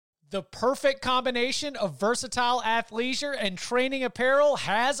The perfect combination of versatile athleisure and training apparel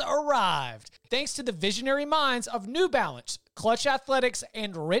has arrived. Thanks to the visionary minds of New Balance, Clutch Athletics,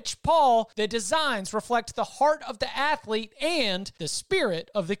 and Rich Paul, the designs reflect the heart of the athlete and the spirit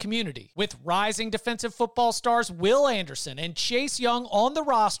of the community. With rising defensive football stars Will Anderson and Chase Young on the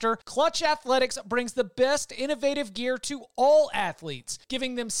roster, Clutch Athletics brings the best innovative gear to all athletes,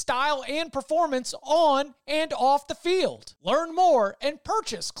 giving them style and performance on and off the field. Learn more and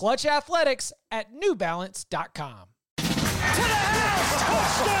purchase Clutch Athletics at newbalance.com. To the house!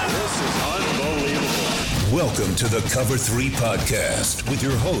 Touchdown! This is unbelievable. Welcome to the Cover 3 Podcast with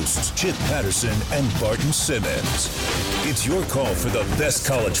your hosts, Chip Patterson and Barton Simmons. It's your call for the best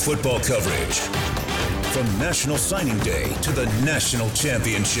college football coverage. From National Signing Day to the National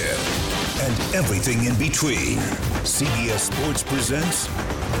Championship and everything in between, CBS Sports presents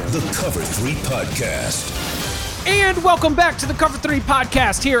the Cover 3 Podcast. And welcome back to the Cover 3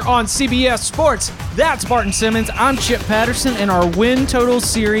 Podcast here on CBS Sports. That's Barton Simmons. I'm Chip Patterson, and our win total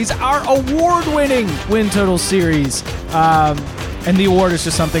series, our award-winning win total series. And the award is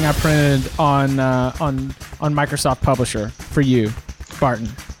just something I printed on Microsoft Publisher for you, Barton.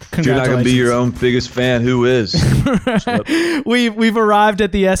 You're not going to be your own biggest fan. Who is? We've arrived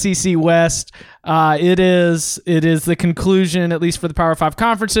at the SEC West. It is the conclusion, at least for the Power 5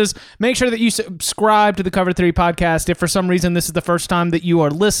 conferences. Make sure that you subscribe to the Cover 3 Podcast if for some reason this is the first time that you are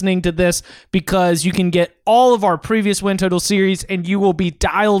listening to this, because you can get all of our previous win total series and you will be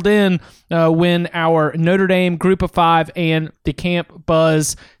dialed in when our Notre Dame Group of 5 and the Camp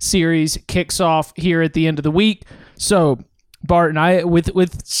Buzz series kicks off here at the end of the week. So, Barton,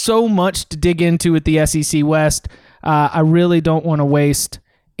 with so much to dig into with the SEC West, I really don't want to waste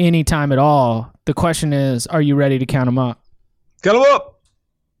any time at all. The question is, are you ready to count them up? Count them up!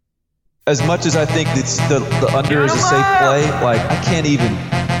 As much as I think it's the under is a safe play, like, I can't even.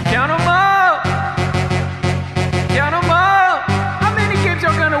 Count them up! Count them up! How many games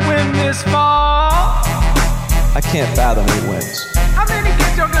are going to win this fall? I can't fathom any wins. How many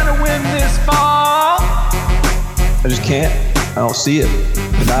games are going to win this fall? I just can't. I don't see it.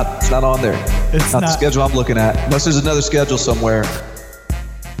 It's not on there. It's not the schedule I'm looking at. Unless there's another schedule somewhere.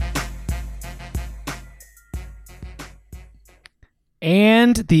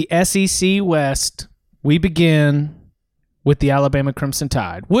 And the SEC West, we begin with the Alabama Crimson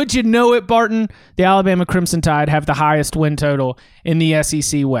Tide. Would you know it, Barton? The Alabama Crimson Tide have the highest win total in the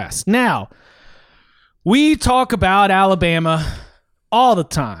SEC West. Now, we talk about Alabama all the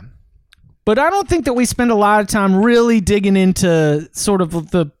time. But I don't think that we spend a lot of time really digging into sort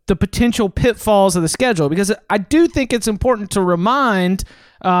of the potential pitfalls of the schedule, because I do think it's important to remind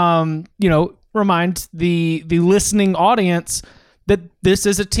the listening audience that this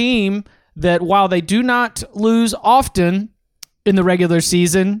is a team that, while they do not lose often in the regular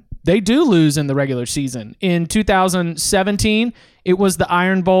season, they do lose in the regular season. In 2017, it was the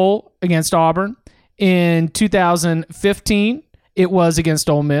Iron Bowl against Auburn. In 2015, it was against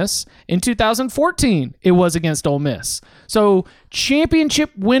Ole Miss. In 2014, it was against Ole Miss. So championship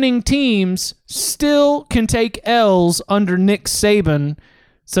winning teams still can take L's under Nick Saban.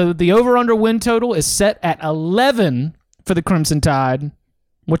 So the over-under win total is set at 11 for the Crimson Tide.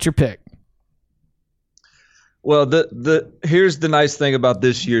 What's your pick? Well, here's the nice thing about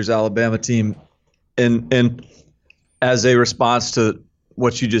this year's Alabama team, and as a response to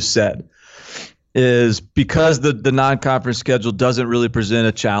what you just said, is because the non-conference schedule doesn't really present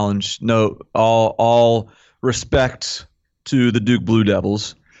a challenge. No, all respect to the Duke Blue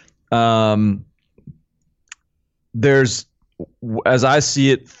Devils. There's, as I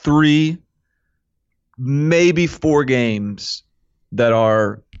see it, 3, maybe 4 games that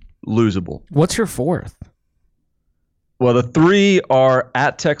are losable. What's your 4th? Well, the 3 are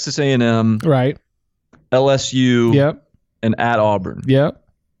at Texas A&M, right? LSU, yep, and at Auburn. Yep.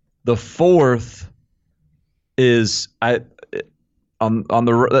 The 4th is on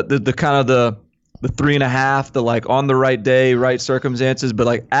the kind of the 3.5, the like on the right day, right circumstances, but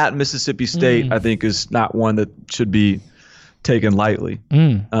like at Mississippi State, I think is not one that should be taken lightly.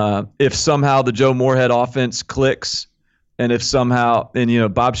 If somehow the Joe Moorhead offense clicks, and if somehow,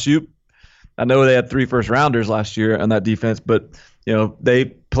 and Bob Shoop, I know they had 3 first-rounders last year on that defense, but they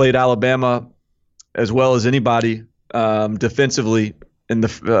played Alabama as well as anybody defensively in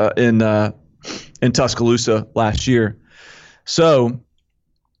Tuscaloosa last year. So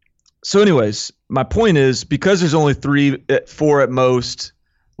anyways, my point is, because there's only 4 at most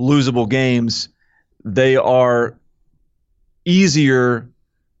losable games, they are easier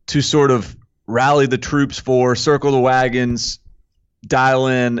to sort of rally the troops for, circle the wagons, dial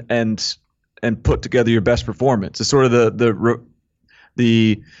in, and put together your best performance. It's sort of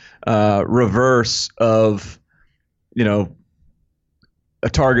the reverse of, a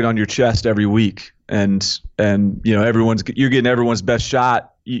target on your chest every week, and you're getting everyone's best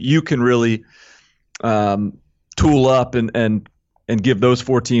shot. You can really tool up and give those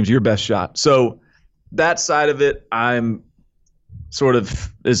 4 teams your best shot. So that side of it, I'm sort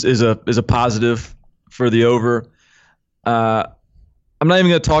of is a positive for the over. I'm not even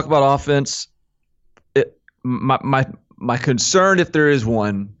going to talk about offense. My concern, if there is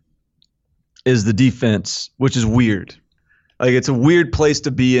one, is the defense, which is weird. Like, it's a weird place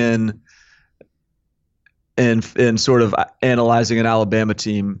to be in sort of analyzing an Alabama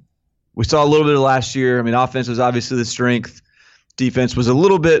team. We saw a little bit of last year. I mean, offense was obviously the strength. Defense was a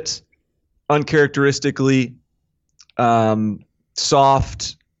little bit uncharacteristically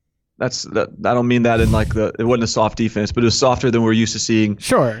soft. I don't mean that in like it wasn't a soft defense, but it was softer than we're used to seeing.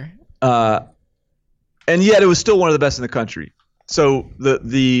 Sure. And yet it was still one of the best in the country. So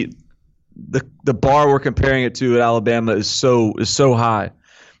the bar we're comparing it to at Alabama is so high.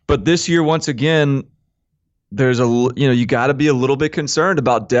 But this year, once again, there's you got to be a little bit concerned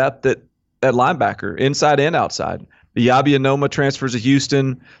about depth at linebacker, inside and outside. Yabi Anoma transfers to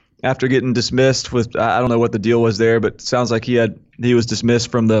Houston after getting dismissed with, I don't know what the deal was there, but it sounds like he was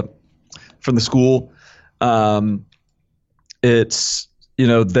dismissed from the school. It's,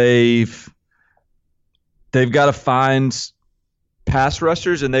 they've got to find pass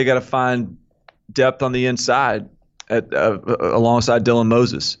rushers, and they got to find depth on the inside alongside Dylan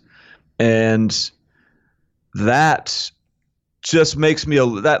Moses. And that just makes me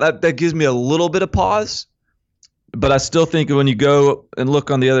that gives me a little bit of pause. But I still think when you go and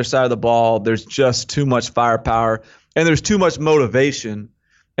look on the other side of the ball, there's just too much firepower, and there's too much motivation,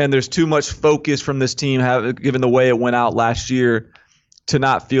 and there's too much focus from this team, given the way it went out last year, to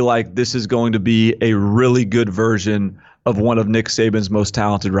not feel like this is going to be a really good version of one of Nick Saban's most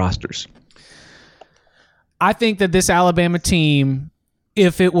talented rosters. I think that this Alabama team,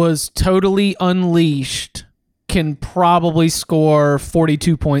 if it was totally unleashed, can probably score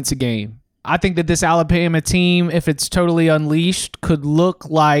 42 points a game. I think that this Alabama team, if it's totally unleashed, could look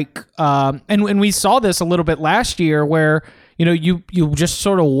like, and we saw this a little bit last year, where you just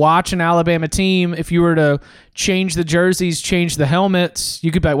sort of watch an Alabama team. If you were to change the jerseys, change the helmets,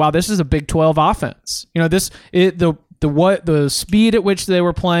 you could be like, wow, this is a Big 12 offense. The speed at which they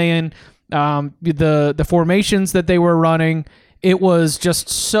were playing, the formations that they were running, it was just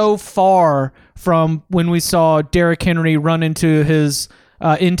so far from when we saw Derrick Henry run into his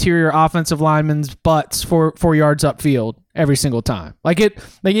interior offensive linemen's butts for 4 yards upfield every single time.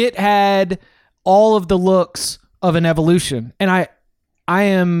 It had all of the looks of an evolution, and I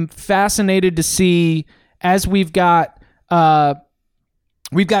am fascinated to see, as we've got Sark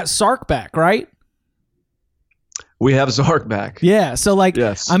back, right? We have Sark back. Yeah, so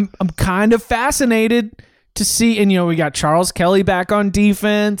yes. I'm kind of fascinated to see, and we got Charles Kelly back on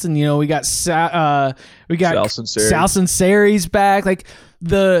defense, and we got Salson-Sari's back. Like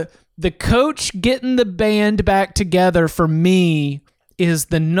the coach getting the band back together, for me, is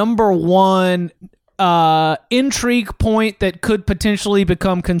the number one intrigue point that could potentially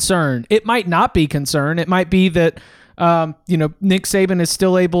become concern. It might not be concern. It might be that Nick Saban is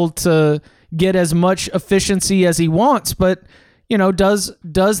still able to get as much efficiency as he wants, but does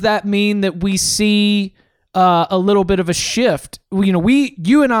that mean that we see a little bit of a shift?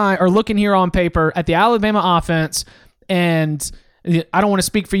 You and I are looking here on paper at the Alabama offense, and I don't want to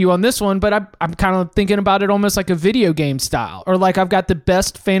speak for you on this one, but I'm kind of thinking about it almost like a video game style, or like I've got the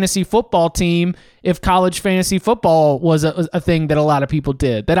best fantasy football team if college fantasy football was a thing that a lot of people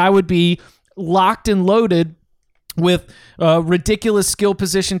did, that I would be locked and loaded with ridiculous skill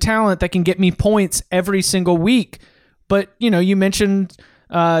position talent that can get me points every single week. But, you mentioned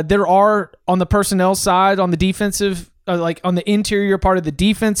there are, on the personnel side, on the defensive, on the interior part of the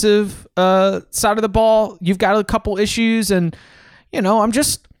defensive side of the ball, you've got a couple issues. And, I'm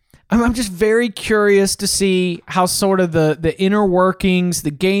just very curious to see how sort of the inner workings,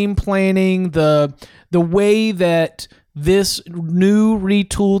 the game planning, the way that this new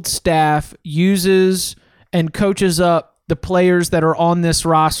retooled staff uses and coaches up the players that are on this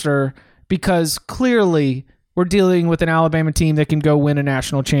roster, because clearly we're dealing with an Alabama team that can go win a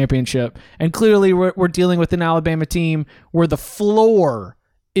national championship. And clearly we're dealing with an Alabama team where the floor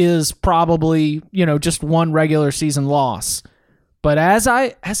is probably, just one regular season loss. But as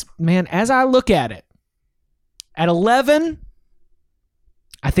I look at it, at 11,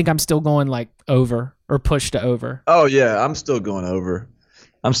 I think I'm still going like over, or push to over. Oh yeah, I'm still going over.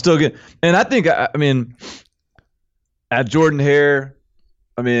 I'm still getting, and I think, at Jordan Hare,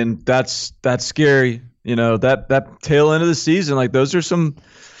 that's scary. That tail end of the season, like those are some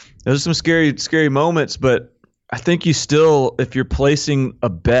scary moments. But I think you still, if you're placing a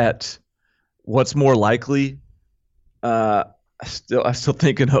bet, what's more likely? I still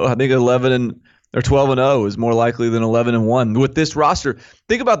think 11 or 12-0 is more likely than 11-1 with this roster.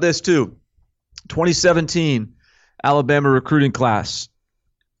 Think about this too. 2017 Alabama recruiting class,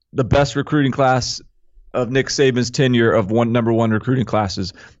 the best recruiting class of Nick Saban's tenure of number one recruiting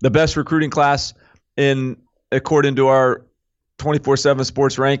classes. The best recruiting class according to our 24/7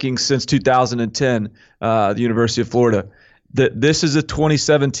 sports rankings since 2010, the University of Florida. This is a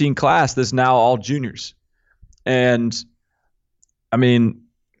 2017 class that's now all juniors. And I mean,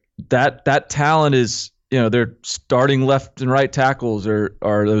 that talent is, their starting left and right tackles are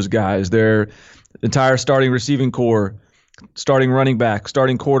those guys. Their entire starting receiving core, starting running back,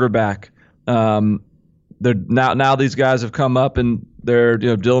 starting quarterback. They're now these guys have come up and they're,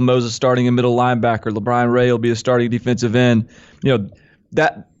 Dylan Moses starting a middle linebacker. LeBron Ray will be a starting defensive end.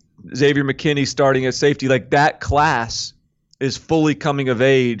 That Xavier McKinney starting at safety. Like that class is fully coming of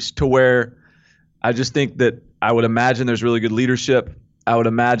age to where I just think that I would imagine there's really good leadership. I would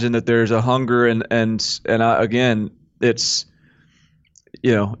imagine that there's a hunger and again, it's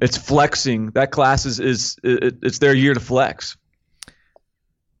flexing. That class it's their year to flex.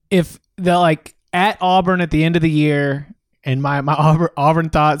 If they're at Auburn at the end of the year, and my Auburn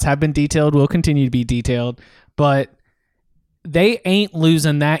thoughts have been detailed, will continue to be detailed, but they ain't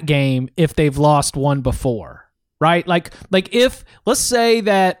losing that game if they've lost one before, right? Like if, let's say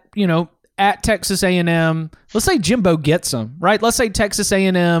that, at Texas A&M, let's say Jimbo gets them, right? Let's say Texas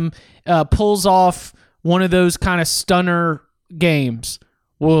A&M pulls off one of those kind of stunner games.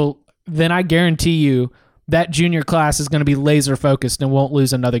 Well, then I guarantee you that junior class is going to be laser focused and won't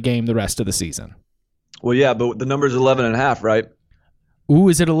lose another game the rest of the season. Well, yeah, but the number's 11.5, right? Ooh,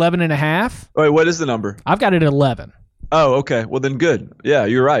 is it 11.5? Wait, what is the number? I've got it at 11. Oh, okay. Well, then good. Yeah,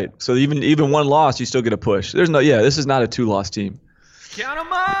 you're right. So even one loss, you still get a push. This is not a 2-loss team. Count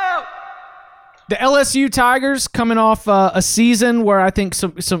them out. The LSU Tigers coming off a season where I think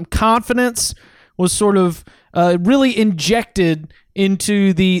some confidence was sort of really injected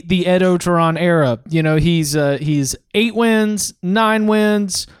into the Ed Ogeron era. He's 8 wins, 9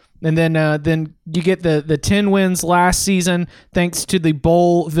 wins, and then you get the 10 wins last season thanks to the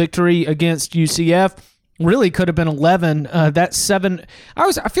bowl victory against UCF. Really could have been 11. That 7.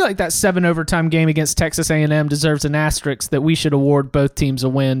 I feel like that 7 overtime game against Texas A&M deserves an asterisk that we should award both teams a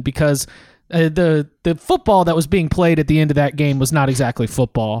win because the football that was being played at the end of that game was not exactly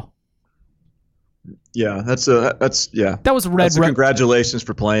football. Yeah, that was Red. Congratulations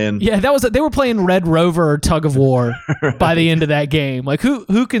for playing. Yeah, they were playing Red Rover or tug of war by the end of that game. Like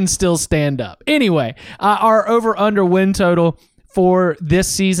who can still stand up? Anyway, our over under win total for this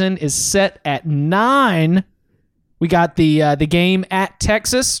season is set at 9. We got the game at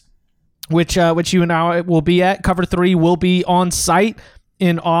Texas, which you and I will be at. Cover 3 will be on site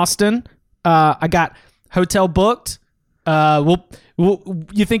in Austin. I got hotel booked.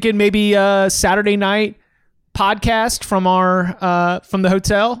 You thinking maybe Saturday night podcast from the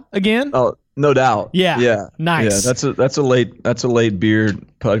hotel again? Oh, no doubt. Yeah. Nice. Yeah, that's a late beer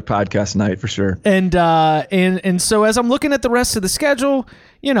podcast night for sure. And so as I'm looking at the rest of the schedule,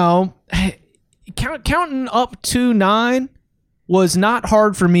 counting up to 9 was not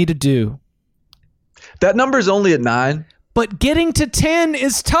hard for me to do. That number's only at 9, but getting to 10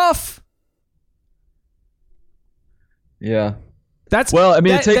 is tough. Yeah. That's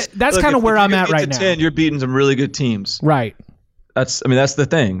kind of where I'm at right now. 10, you're beating some really good teams. Right. That's the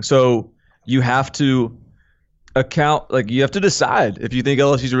thing. So you have to you have to decide if you think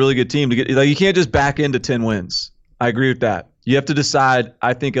LSU's a really good team to get, you can't just back into 10 wins. I agree with that. You have to decide,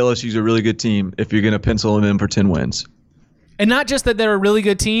 I think LSU's a really good team if you're going to pencil them in for 10 wins. And not just that they're a really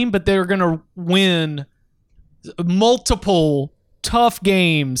good team, but they're going to win multiple tough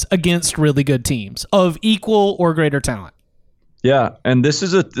games against really good teams of equal or greater talent. Yeah, and this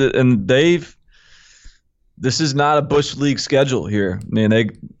is not a Bush League schedule here. I mean,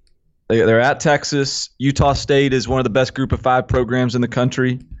 they're at Texas. Utah State is one of the best Group of 5 programs in the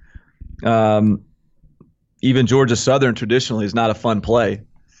country. Even Georgia Southern traditionally is not a fun play.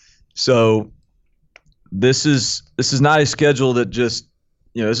 So this is not a schedule that just,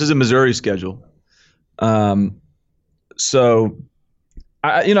 this is a Missouri schedule. So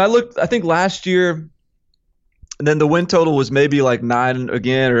I think last year, and then the win total was maybe like 9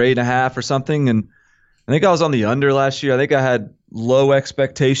 again or 8.5 or something. And I think I was on the under last year. I think I had low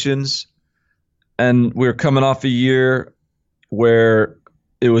expectations, and we were coming off a year where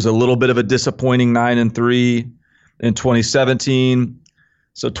it was a little bit of a disappointing 9-3 in 2017.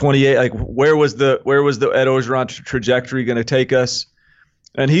 So 28, like where was the Ed Orgeron trajectory going to take us?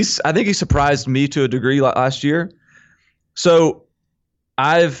 And I think he surprised me to a degree last year. So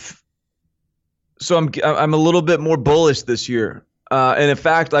I'm a little bit more bullish this year. And in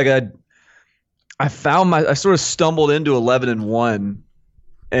fact, like I sort of stumbled into 11-1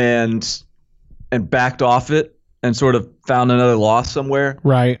 and backed off it and sort of found another loss somewhere.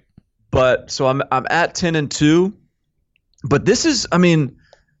 Right. But so I'm at 10-2. But this is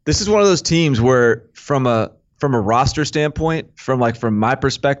one of those teams where from a roster standpoint, from my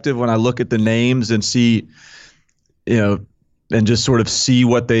perspective, when I look at the names and see, and just sort of see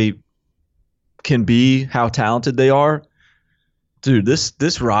what they can be, how talented they are, dude,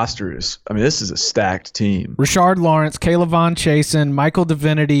 this roster is, this is a stacked team. Rashard Lawrence, Caleb Von Chasen, Michael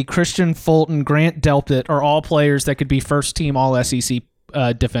Divinity, Christian Fulton, Grant Delpit are all players that could be first-team All-SEC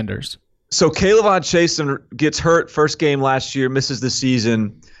defenders. So Caleb Von Chasen gets hurt first game last year, misses the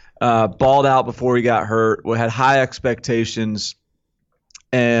season, balled out before he got hurt, had high expectations,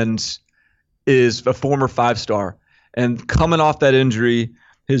 and is a former 5-star. And coming off that injury,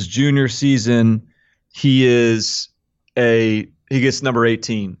 his junior season, he gets number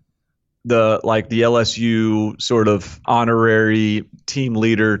 18, the LSU sort of honorary team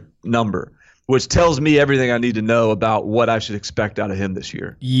leader number, which tells me everything I need to know about what I should expect out of him this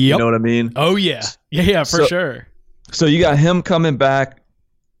year. Yep. You know what I mean? Oh, yeah. Yeah, for sure. So you got him coming back.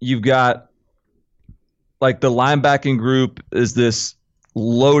 You've got the linebacking group is this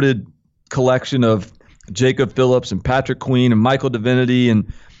loaded collection of Jacob Phillips and Patrick Queen and Michael Divinity,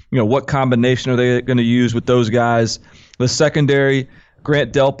 and what combination are they going to use with those guys? The secondary,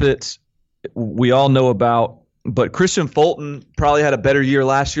 Grant Delpit, we all know about. But Christian Fulton probably had a better year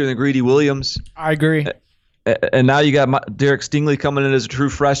last year than Greedy Williams. I agree. And now you got Derek Stingley coming in as a true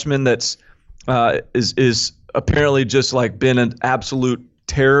freshman that's is apparently just been an absolute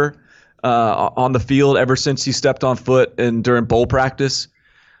terror on the field ever since he stepped on foot and during bowl practice.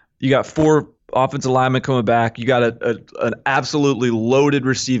 You got 4 offensive linemen coming back. You got an absolutely loaded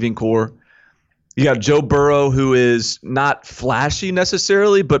receiving core. You got Joe Burrow, who is not flashy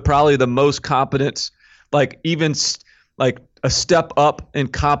necessarily, but probably the most competent, even a step up in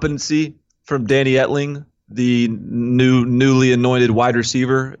competency from Danny Etling, the newly anointed wide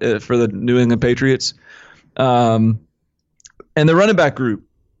receiver for the New England Patriots. And the running back group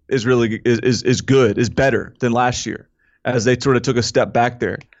is really is good, is better than last year, as they sort of took a step back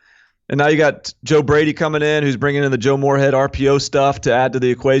there. And now you got Joe Brady coming in, who's bringing in the Joe Moorhead RPO stuff to add to the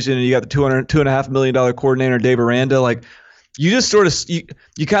equation, and you got the $2.5 million coordinator Dave Aranda. You just sort of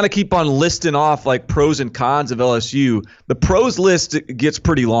you kind of keep on listing off pros and cons of LSU. The pros list gets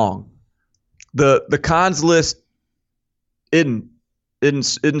pretty long. The cons list isn't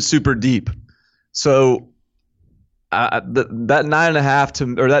super deep. So that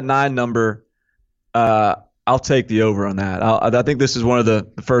 9.5 or that 9 number, I'll take the over on that. I think this is one of the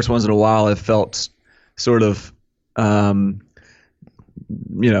first ones in a while I've felt sort of, that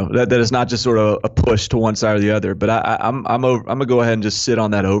it's not just sort of a push to one side or the other. But I'm gonna go ahead and just sit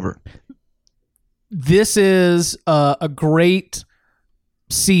on that over. This is a great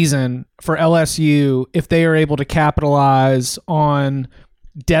season for LSU if they are able to capitalize on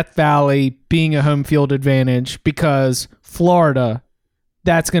Death Valley being a home field advantage, because Florida,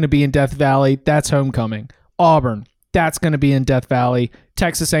 that's going to be in Death Valley. That's homecoming. Auburn, that's going to be in Death Valley.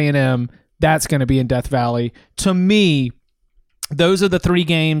 Texas A&M, that's going to be in Death Valley. To me, those are the 3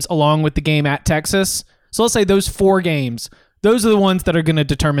 games along with the game at Texas. So let's say those 4 games, those are the ones that are going to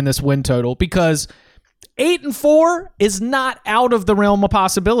determine this win total, because 8-4 is not out of the realm of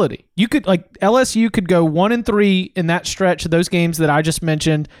possibility. You could LSU could go 1-3 in that stretch of those games that I just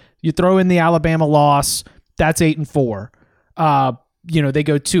mentioned. You throw in the Alabama loss, that's 8-4. They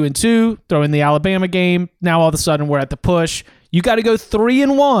go 2-2, throw in the Alabama game. Now all of a sudden we're at the push. You got to go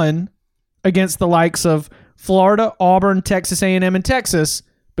 3-1 against the likes of Florida, Auburn, Texas A&M, and Texas,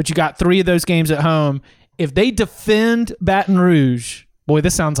 but you got 3 of those games at home. If they defend Baton Rouge, boy,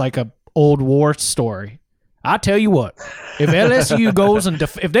 this sounds like a old war story. I tell you what, if LSU goes and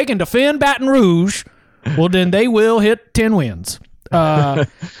if they can defend Baton Rouge, well, then they will hit 10 wins. But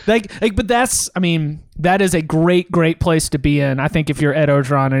that is a great place to be in. I think if you're Ed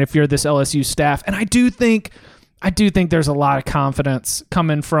Orgeron and if you're this LSU staff, and I do think there's a lot of confidence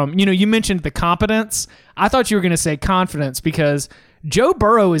coming from, you mentioned the competence. I thought you were going to say confidence, because Joe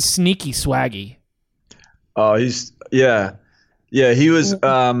Burrow is sneaky swaggy. Oh, he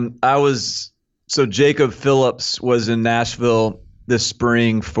was, so Jacob Phillips was in Nashville this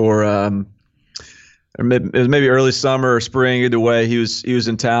spring for, it was maybe early summer or spring. Either way, he was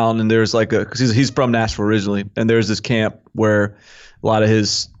in town, and there's like because he's from Nashville originally, and there's this camp where a lot of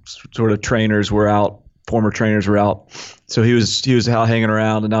his sort of trainers were out, former trainers were out. So he was out hanging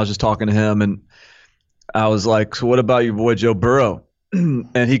around, and I was just talking to him, and I was like, "So what about your boy Joe Burrow?"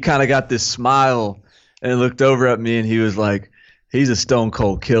 And he kind of got this smile and looked over at me, and he was like, "He's a stone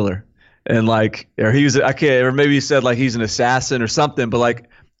cold killer," and like, or maybe he said like he's an assassin or something, but like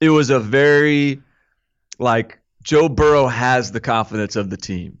it was a very like Joe Burrow has the confidence of the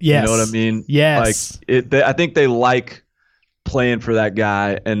team. Yes. You know what I mean? Yes. Like I think they like playing for that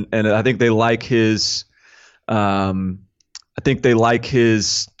guy, and I think they like his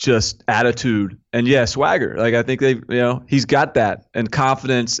just attitude and swagger. Like I think he's got that, and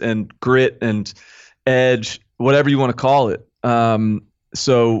confidence and grit and edge, whatever you want to call it.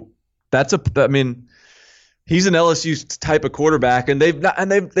 So he's an LSU type of quarterback, and they've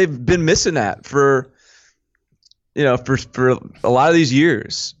been missing that for a lot of these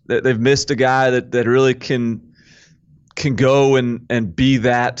years. They've missed a guy that really can go and be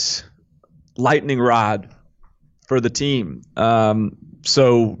that lightning rod for the team.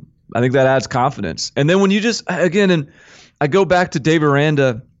 So I think that adds confidence. And then when you just, again, and I go back to Dave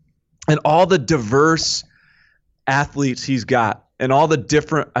Aranda and all the diverse athletes he's got and all the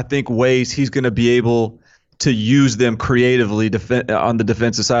different, I think, ways he's going to be able to use them creatively on the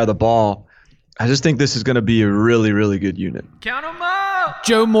defensive side of the ball. I just think this is going to be a really, really good unit. Count them up.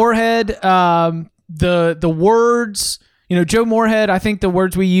 Joe Moorhead, the words, Joe Moorhead, I think the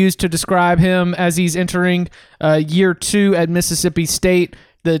words we use to describe him as he's entering year 2 at Mississippi State,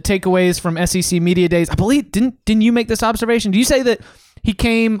 the takeaways from SEC Media Days, I believe, didn't you make this observation? Do you say that he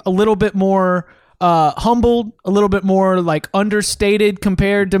came a little bit more humbled, a little bit more like understated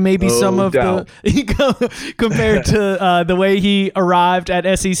compared to maybe compared to the way he arrived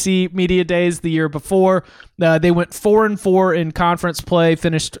at SEC Media Days the year before? They went 4-4 in conference play,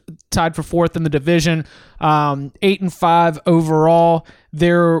 finished tied for 4th in the division, 8-5 overall.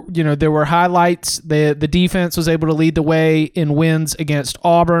 There were highlights. The defense was able to lead the way in wins against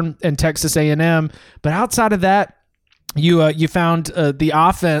Auburn and Texas A&M, but outside of that, you found the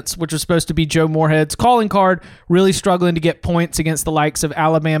offense, which was supposed to be Joe Moorhead's calling card, really struggling to get points against the likes of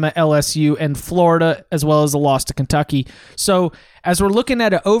Alabama, LSU, and Florida, as well as a loss to Kentucky. So as we're looking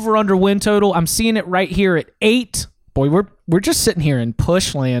at an over-under win total, I'm seeing it right here at 8. Boy, we're just sitting here in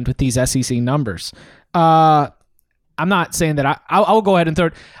push land with these SEC numbers. I'm not saying that I'll go ahead and throw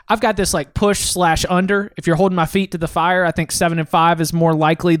it. I've got this like push/under. If you're holding my feet to the fire, I think 7-5 is more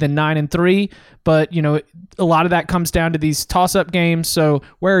likely than 9-3. But a lot of that comes down to these toss-up games. So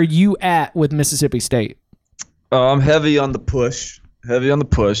where are you at with Mississippi State? I'm heavy on the push.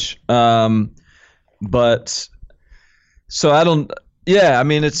 But so I don't. Yeah, I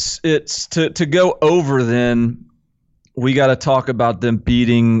mean it's to go over. Then we got to talk about them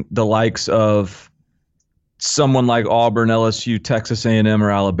beating the likes of someone like Auburn, LSU, Texas A&M, or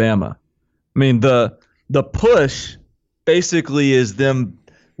Alabama. I mean, the push basically is them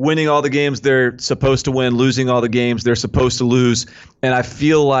winning all the games they're supposed to win, losing all the games they're supposed to lose. And I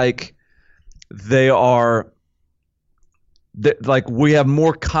feel like we have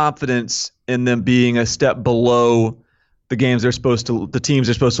more confidence in them being a step below the teams they're supposed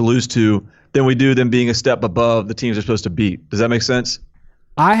to lose to than we do them being a step above the teams they're supposed to beat. Does that make sense?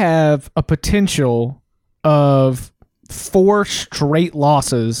 I have a potential of 4 straight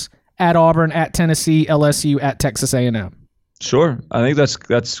losses at Auburn, at Tennessee, LSU, at Texas A&M. Sure. I think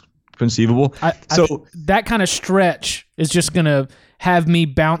that's conceivable. That kind of stretch is just going to have me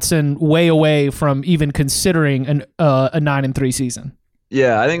bouncing way away from even considering a 9-3 season.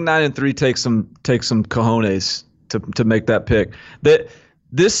 Yeah, I think 9-3 takes some cojones to make that pick.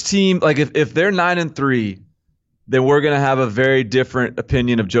 This team, like if they're 9-3, then we're going to have a very different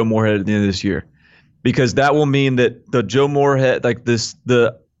opinion of Joe Moorhead at the end of this year. Because that will mean that the Joe Moorhead, like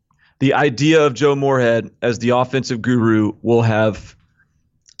the idea of Joe Moorhead as the offensive guru will have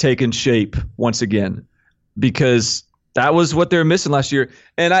taken shape once again, because that was what they were missing last year.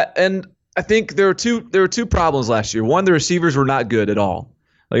 And I think there were two problems last year. One, the receivers were not good at all.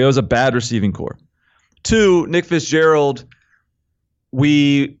 Like it was a bad receiving core. 2, Nick Fitzgerald.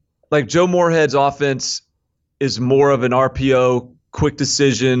 Joe Moorhead's offense is more of an RPO, quick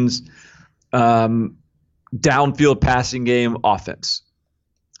decisions, downfield passing game offense.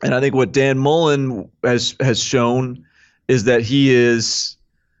 And I think what Dan Mullen has shown is that he is,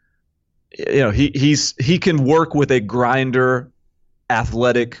 he can work with a grinder,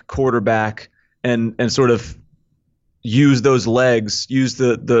 athletic quarterback and sort of use those legs, use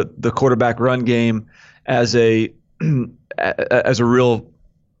the quarterback run game as a real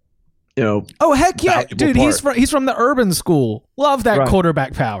Oh heck yeah, valuable dude! part. He's from the urban school. Love that Right.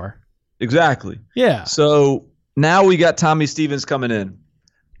 quarterback power. Exactly. Yeah. So now we got Tommy Stevens coming in.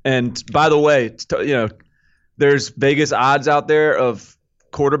 And by the way, there's Vegas odds out there of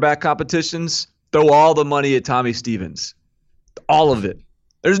quarterback competitions. Throw all the money at Tommy Stevens. All of it.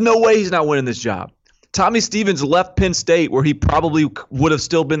 There's no way he's not winning this job. Tommy Stevens left Penn State, where he probably would have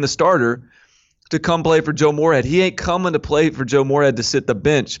still been the starter, to come play for Joe Moorhead. He ain't coming to play for Joe Moorhead to sit the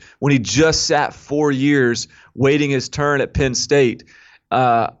bench when he just sat 4 years waiting his turn at Penn State.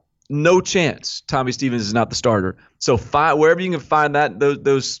 No chance Tommy Stevens is not the starter. So wherever you can find that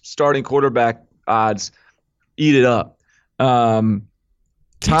those starting quarterback odds, eat it up.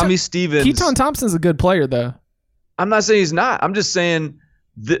 Tommy Stevens. Keaton Thompson's a good player, though. I'm not saying he's not. I'm just saying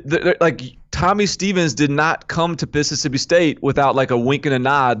like Tommy Stevens did not come to Mississippi State without like a wink and a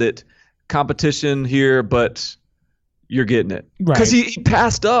nod that competition here, but you're getting it. Because he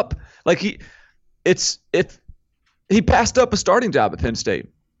passed up he passed up a starting job at Penn State.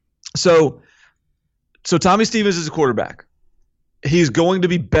 So Tommy Stevens is a quarterback. He's going to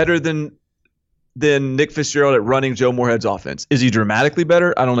be better than Nick Fitzgerald at running Joe Moorhead's offense. Is he dramatically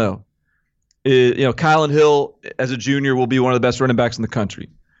better? I don't know. Kylan Hill as a junior will be one of the best running backs in the country.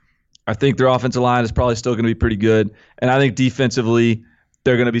 I think their offensive line is probably still going to be pretty good. And I think defensively,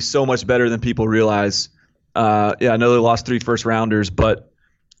 they're going to be so much better than people realize. I know they lost 3 first-rounders, but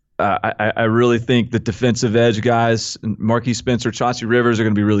I really think the defensive edge guys, Marquise Spencer, Chauncey Rivers, are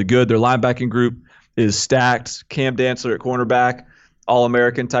going to be really good. Their linebacking group is stacked. Cam Dantzler at cornerback,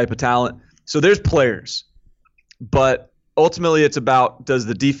 All-American type of talent. So there's players. But ultimately it's about, does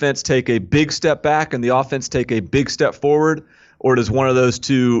the defense take a big step back and the offense take a big step forward, or does one of those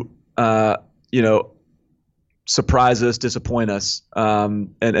two surprise us, disappoint us,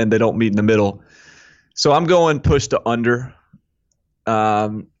 and they don't meet in the middle? So I'm going push to under.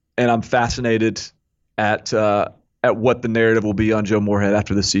 And I'm fascinated at what the narrative will be on Joe Moorhead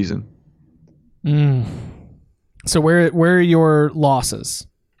after this season. So where are your losses?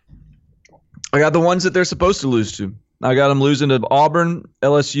 I got the ones that they're supposed to lose to. I got them losing to Auburn,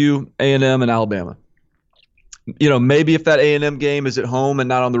 LSU, A&M, and Alabama. Maybe if that A&M game is at home and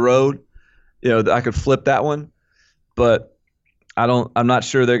not on the road, I could flip that one. But I'm not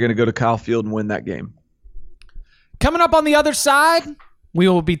sure they're going to go to Kyle Field and win that game. Coming up on the other side, we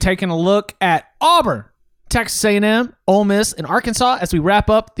will be taking a look at Auburn, Texas A&M, Ole Miss, and Arkansas as we wrap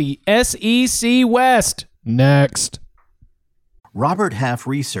up the SEC West. Next. Robert Half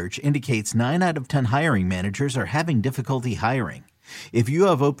research indicates 9 out of 10 hiring managers are having difficulty hiring. If you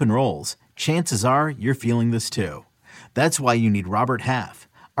have open roles, chances are you're feeling this too. That's why you need Robert Half.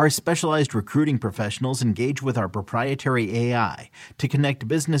 Our specialized recruiting professionals engage with our proprietary AI to connect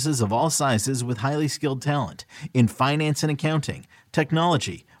businesses of all sizes with highly skilled talent in finance and accounting,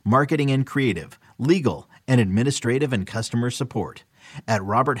 technology, marketing and creative, legal, and administrative and customer support. At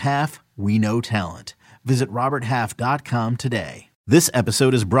Robert Half, we know talent. Visit roberthalf.com today. This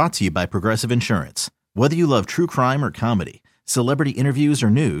episode is brought to you by Progressive Insurance. Whether you love true crime or comedy, celebrity interviews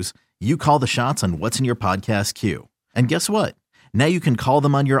or news, you call the shots on what's in your podcast queue. And guess what? Now you can call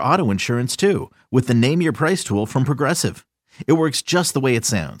them on your auto insurance too with the Name Your Price tool from Progressive. It works just the way it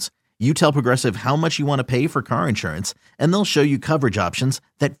sounds. You tell Progressive how much you want to pay for car insurance, and they'll show you coverage options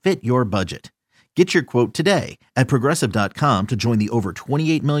that fit your budget. Get your quote today at Progressive.com to join the over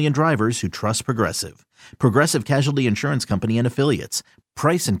 28 million drivers who trust Progressive. Progressive Casualty Insurance Company and Affiliates.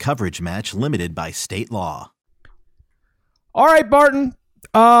 Price and coverage match limited by state law. All right, Barton.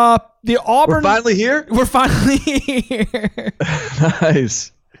 The Auburn. We're finally here? We're finally here.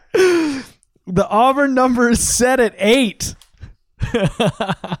 Nice. The Auburn number is set at 8.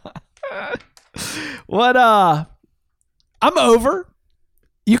 I'm over.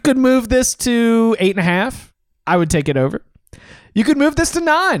 You could move this to 8.5. I would take it over. You could move this to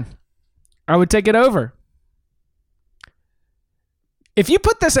 9. I would take it over. If you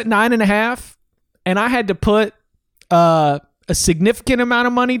put this at 9.5 and I had to put a significant amount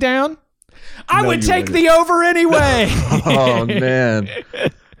of money down, I would take the over anyway. Oh, man.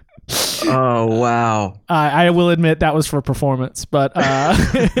 Oh, wow. I will admit that was for performance, but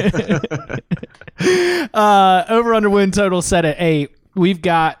over-under win total set at 8. We've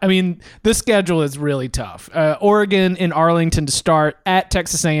got, the schedule is really tough. Oregon in Arlington to start, at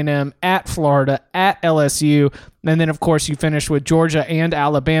Texas A&M, at Florida, at LSU, and then, of course, you finish with Georgia and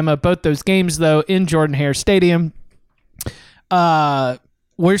Alabama. Both those games, though, in Jordan-Hare Stadium.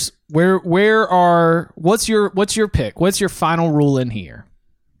 What's your pick? What's your final rule in here?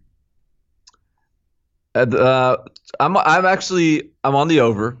 I'm on the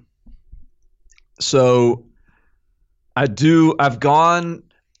over. So I've gone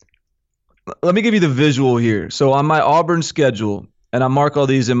let me give you the visual here. So on my Auburn schedule, and I mark all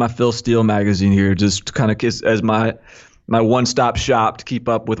these in my Phil Steele magazine here, just kind of as my one-stop shop to keep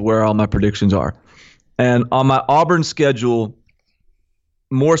up with where all my predictions are. And on my Auburn schedule,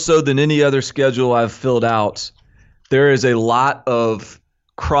 more so than any other schedule I've filled out, there is a lot of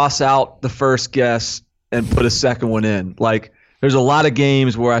cross out the first guess and put a second one in. Like, there's a lot of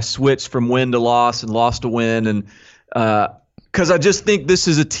games where I switch from win to loss and loss to win, and because I just think this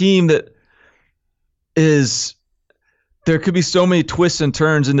is a team that is – there could be so many twists and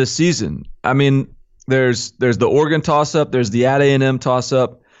turns in this season. I mean, there's the Oregon toss-up, there's the at A&M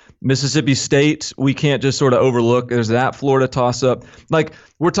toss-up, Mississippi State we can't just sort of overlook. There's that Florida toss-up. Like,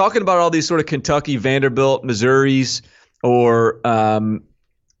 we're talking about all these sort of Kentucky, Vanderbilt, Missouris, or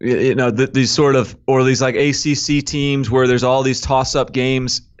these sort of, or these like ACC teams where there's all these toss-up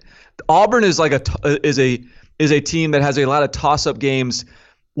games. Auburn is like is a team that has a lot of toss-up games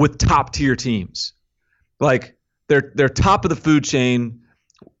with top-tier teams. Like, they're top of the food chain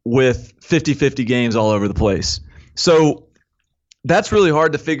with 50-50 games all over the place. So that's really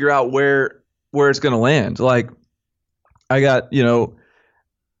hard to figure out where it's going to land. Like, I got,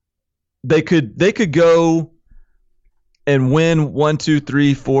 they could go and win 1, 2,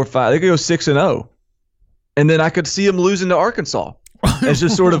 3, 4, 5. They could go 6-0, and then I could see them losing to Arkansas. It's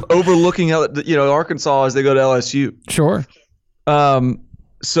just sort of overlooking Arkansas as they go to LSU. Sure.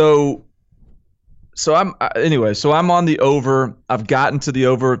 So I'm on the over. I've gotten to the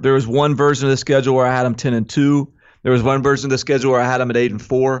over. There was one version of the schedule where I had them 10-2. There was one version of the schedule where I had them at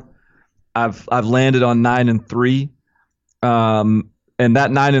 8-4. I've landed on 9-3. And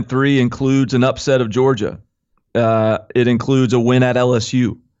that 9-3 includes an upset of Georgia. It includes a win at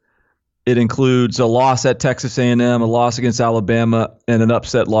LSU. It includes a loss at Texas A&M, a loss against Alabama, and an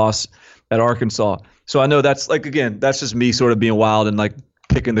upset loss at Arkansas. So I know that's that's just me sort of being wild and like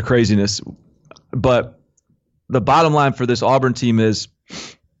picking the craziness. But the bottom line for this Auburn team is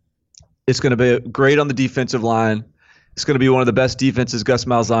it's going to be great on the defensive line. It's going to be one of the best defenses Gus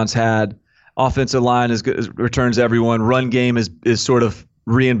Malzahn's had. Offensive line returns everyone. Run game is sort of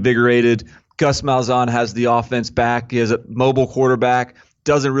reinvigorated. Gus Malzahn has the offense back. He has a mobile quarterback.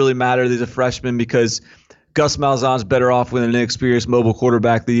 Doesn't really matter that he's a freshman because Gus Malzahn's better off with an inexperienced mobile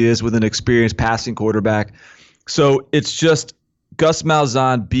quarterback than he is with an experienced passing quarterback. So it's just Gus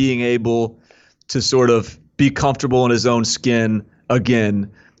Malzahn being able to sort of be comfortable in his own skin again.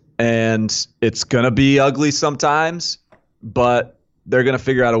 And it's going to be ugly sometimes, but they're going to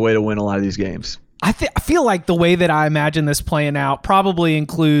figure out a way to win a lot of these games. I feel like the way that I imagine this playing out probably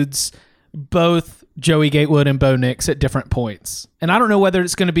includes both Joey Gatewood and Bo Nix at different points. And I don't know whether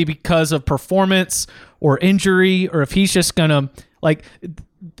it's going to be because of performance or injury or if he's just going to like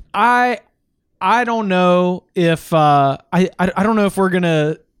I don't know if I don't know if we're going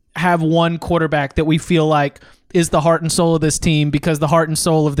to have one quarterback that we feel like is the heart and soul of this team, because the heart and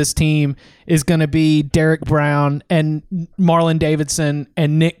soul of this team is going to be Derek Brown and Marlon Davidson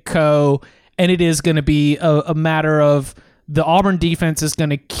and Nick Coe, and it is going to be a matter of the Auburn defense is going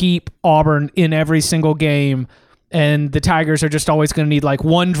to keep Auburn in every single game, and the Tigers are just always going to need like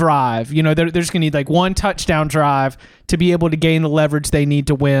one drive. They're just going to need like one touchdown drive to be able to gain the leverage they need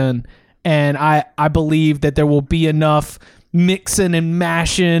to win, and I believe that there will be enough mixing and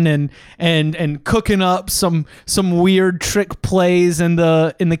mashing and cooking up some weird trick plays in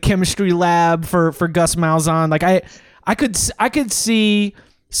the chemistry lab for Gus Malzahn. Like I could see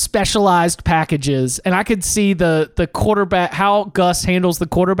specialized packages, and I could see the quarterback, how Gus handles the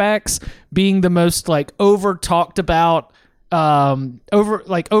quarterbacks being the most like over talked about,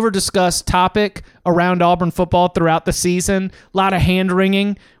 over discussed topic around Auburn football throughout the season. A lot of hand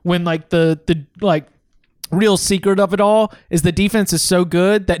wringing when like the real secret of it all is the defense is so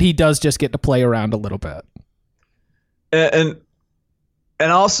good that he does just get to play around a little bit. And I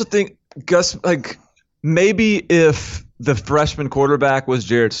also think Gus, like, maybe if the freshman quarterback was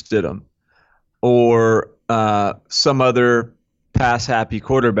Jarrett Stidham or some other pass-happy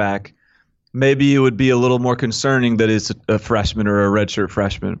quarterback, maybe it would be a little more concerning that it's a freshman or a redshirt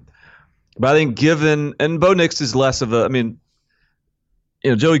freshman. But I think and Bo Nix is less of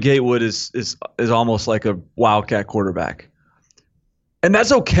Joey Gatewood is almost like a wildcat quarterback. And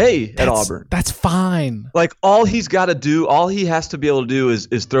that's okay at Auburn. That's fine. Like, all he has to be able to do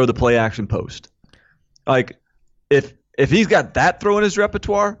is throw the play action post. Like, if he's got that throw in his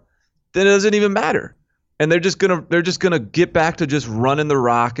repertoire, then it doesn't even matter. And they're just gonna get back to just running the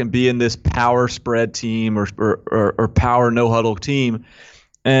rock and being this power spread team or power no huddle team.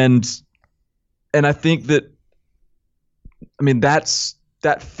 And I think that, that's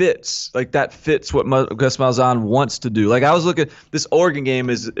that fits. Like that fits what Gus Malzahn wants to do. Like I was looking, this Oregon game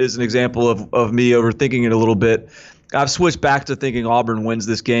is an example of me overthinking it a little bit. I've switched back to thinking Auburn wins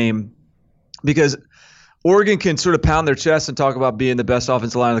this game because Oregon can sort of pound their chest and talk about being the best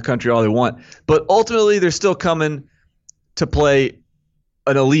offensive line in the country all they want. But ultimately, they're still coming to play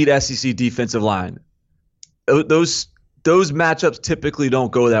an elite SEC defensive line. Those matchups typically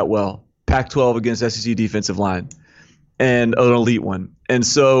don't go that well. Pac-12 against SEC defensive line and an elite one. And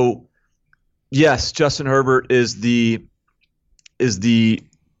so, yes, Justin Herbert is the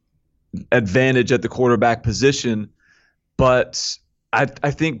advantage at the quarterback position, but I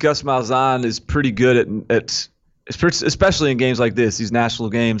think Gus Malzahn is pretty good at especially in games like this, these national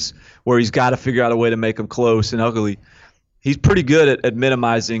games where he's got to figure out a way to make them close and ugly. He's pretty good at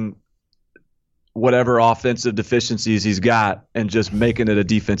minimizing whatever offensive deficiencies he's got and just making it a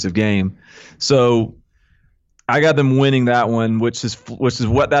defensive game. So I got them winning that one, which is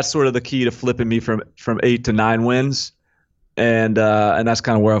what that's sort of the key to flipping me from 8 to 9 wins. And that's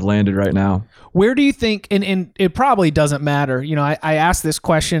kind of where I've landed right now. Where do you think, and it probably doesn't matter, I asked this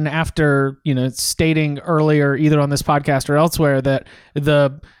question after, stating earlier, either on this podcast or elsewhere, that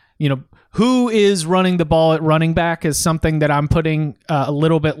who is running the ball at running back is something that I'm putting a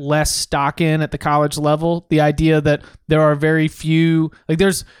little bit less stock in at the college level. The idea that there are very few, like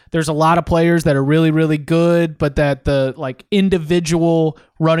there's a lot of players that are really, really good, but that the like individual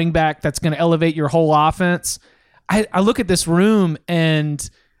running back that's going to elevate your whole offense. I look at this room and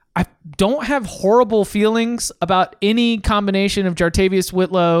I don't have horrible feelings about any combination of Jartavius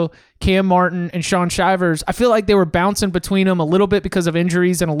Whitlow, Cam Martin, and Sean Shivers. I feel like they were bouncing between them a little bit because of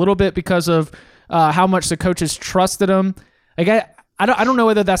injuries and a little bit because of how much the coaches trusted them. Like I don't know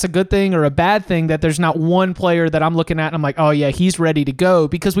whether that's a good thing or a bad thing that there's not one player that I'm looking at and I'm like, oh yeah, he's ready to go,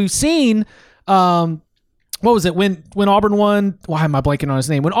 because we've seen what was it when Auburn won? Why am I blanking on his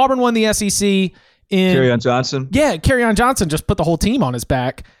name? When Auburn won the SEC. Kerryon Johnson. Yeah, Kerryon Johnson just put the whole team on his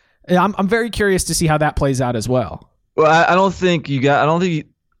back. I'm very curious to see how that plays out as well. Well, I think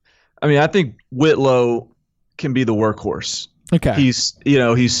Whitlow can be the workhorse. Okay.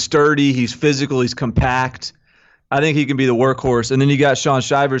 He's sturdy, he's physical, he's compact. I think he can be the workhorse. And then you got Sean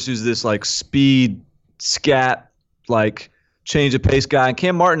Shivers, who's this like speed scat, like change of pace guy. And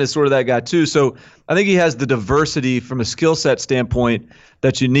Cam Martin is sort of that guy too. So I think he has the diversity from a skill set standpoint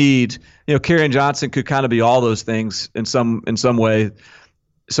that you need. Kerryon Johnson could kind of be all those things in some way.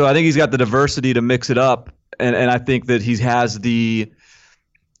 So I think he's got the diversity to mix it up. And I think that he has I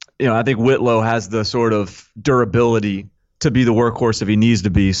think Whitlow has the sort of durability to be the workhorse if he needs to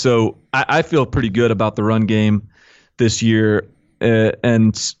be. So I feel pretty good about the run game this year.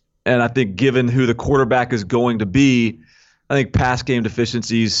 And I think given who the quarterback is going to be, I think pass game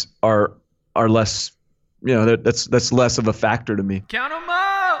deficiencies are less, that's less of a factor to me. Count 'em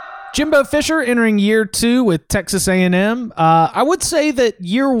up. Jimbo Fisher entering year 2 with Texas A&M. I would say that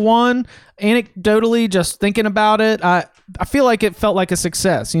year 1, anecdotally, just thinking about it, I feel like it felt like a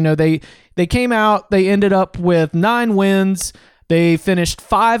success. They came out, they ended up with 9 wins. They finished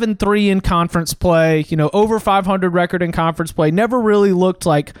 5-3 in conference play. Over 500 record in conference play. Never really looked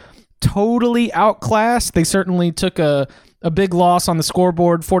like totally outclassed. They certainly took a big loss on the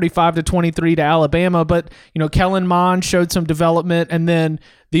scoreboard, 45-23 to Alabama. But, Kellen Mond showed some development. And then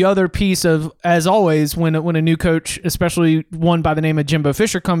the other piece of, as always, when a new coach, especially one by the name of Jimbo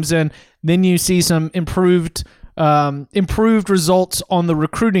Fisher, comes in, then you see some improved results on the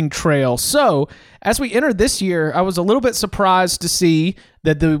recruiting trail. So as we entered this year, I was a little bit surprised to see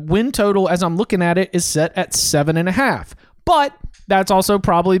that the win total, as I'm looking at it, is set at 7.5. But that's also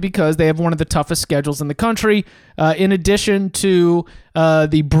probably because they have one of the toughest schedules in the country. In addition to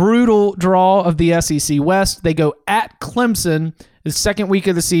the brutal draw of the SEC West, they go at Clemson the second week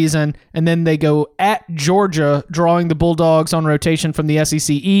of the season, and then they go at Georgia, drawing the Bulldogs on rotation from the SEC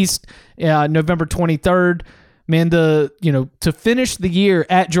East, November 23rd. Man, to finish the year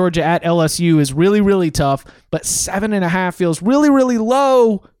at Georgia, at LSU is really, really tough, but 7.5 feels really, really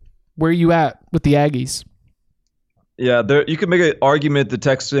low. Where are you at with the Aggies? Yeah, you can make an argument that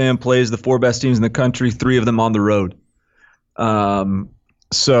Texas A&M plays the 4 best teams in the country, 3 of them on the road.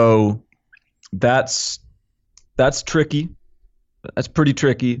 So that's tricky. That's pretty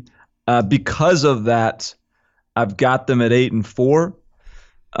tricky. Because of that, I've got them at 8-4.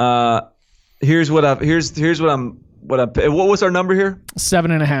 What was our number here?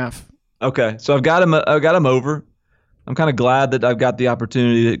 7.5. Okay, so I've got them over. I'm kind of glad that I've got the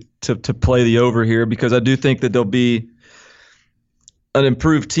opportunity to play the over here, because I do think that they'll be an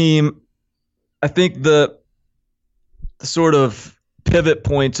improved team. I think the sort of pivot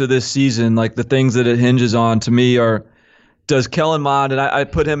points of this season, like the things that it hinges on, to me, are does Kellen Mond, and I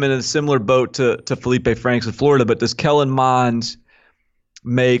put him in a similar boat to Felipe Franks in Florida, but does Kellen Mond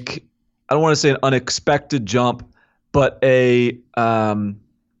make, I don't want to say an unexpected jump, but take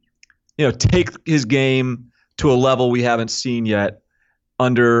his game to a level we haven't seen yet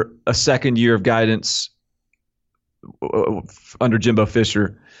under a second year of guidance under Jimbo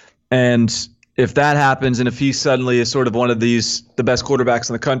Fisher? And if that happens, and if he suddenly is sort of one of the best quarterbacks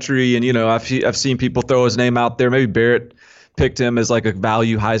in the country, and I've seen people throw his name out there, maybe Barrett picked him as like a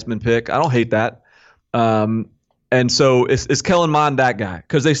value Heisman pick. I don't hate that. And so is Kellen Mond that guy?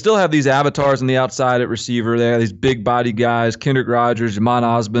 Because they still have these avatars on the outside at receiver. They have these big body guys, Kendrick Rogers, Jamon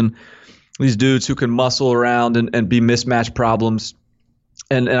Osborne, these dudes who can muscle around and be mismatch problems.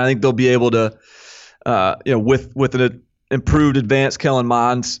 And I think they'll be able to, with an improved advanced Kellen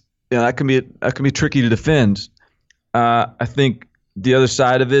Mond, that can be tricky to defend. I think the other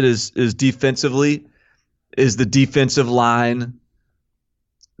side of it is defensively, is the defensive line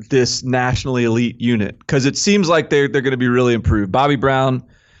this nationally elite unit? Because it seems like they're going to be really improved. Bobby Brown,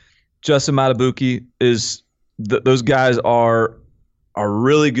 Justin Matabuki, those guys are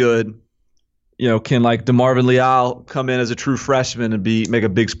really good. Can like DeMarvin Leal come in as a true freshman and make a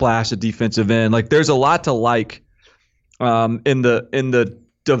big splash at defensive end? Like, there's a lot to like in the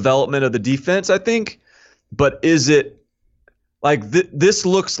development of the defense, I think. But is it like this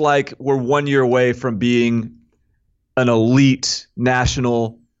looks like we're 1 year away from being an elite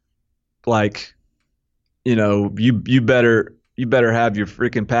national, like, you better have your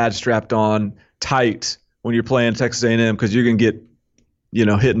freaking pad strapped on tight when you're playing Texas A&M, because you're gonna get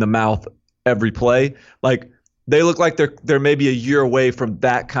hit in the mouth every play. Like, they look like they're maybe a year away from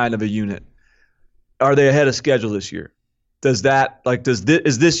that kind of a unit. Are they ahead of schedule this year? Is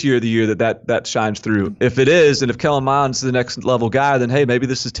this year the year that shines through? If it is, and if Kellen Mond's the next level guy, then hey, maybe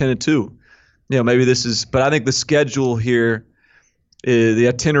this is 10-2. Maybe this is. But I think the schedule here, the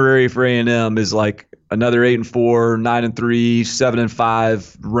itinerary for A&M is like another 8-4, 9-3,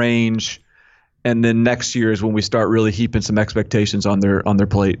 7-5 range, and then next year is when we start really heaping some expectations on their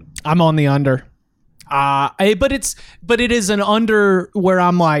plate. I'm on the under. But it is an under where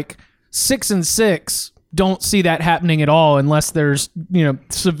I'm like 6-6. Don't see that happening at all unless there's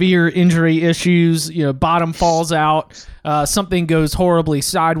severe injury issues. Bottom falls out. Something goes horribly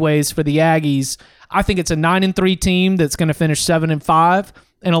sideways for the Aggies. I think it's a 9-3 team that's going to finish 7-5,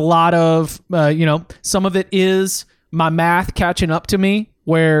 and a lot of some of it is my math catching up to me.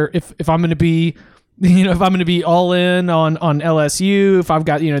 Where if I'm going to be if I'm going to be all in on LSU, if I've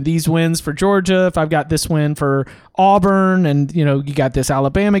got, these wins for Georgia, if I've got this win for Auburn, and, you got this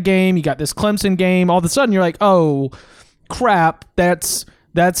Alabama game, you got this Clemson game, all of a sudden you're like, oh, crap, that's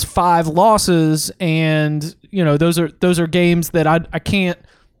 5 losses. And, those are games that I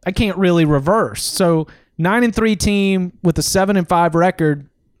can't really reverse. So 9-3 team with a 7-5 record,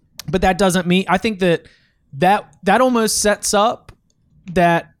 but that doesn't mean, I think that almost sets up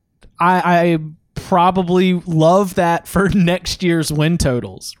that I probably love that for next year's win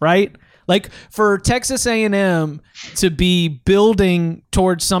totals, right? Like, for Texas A&M to be building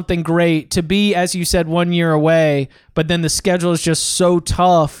towards something great, to be, as you said, 1 year away, but then the schedule is just so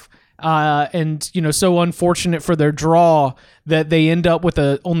tough and so unfortunate for their draw that they end up with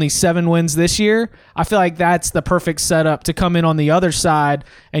only 7 wins this year. I feel like that's the perfect setup to come in on the other side,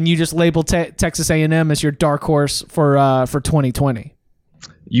 and you just label Texas A&M as your dark horse for 2020.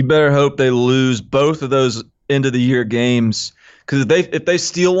 You better hope they lose both of those end of the year games, because if they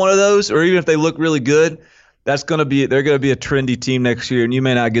steal one of those, or even if they look really good, they're going to be a trendy team next year, and you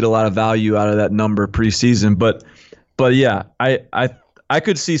may not get a lot of value out of that number preseason. But yeah, I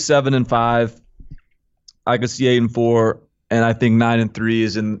could see 7-5, I could see 8-4, and I think 9-3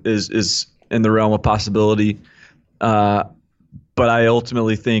 is in the realm of possibility. But I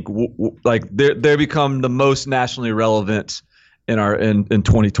ultimately think they become the most nationally relevant in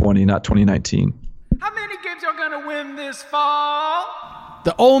 2020, not 2019. How many games are going to win this fall?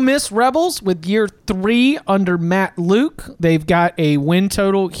 The Ole Miss Rebels, with year 3 under Matt Luke, they've got a win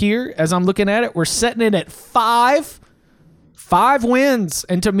total here. As I'm looking at it, we're setting it at 5. 5 wins.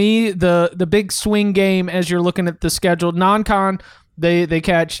 And to me, the big swing game as you're looking at the schedule, non-con, they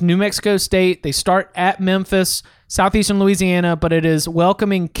catch New Mexico State. They start at Memphis, Southeastern Louisiana, but it is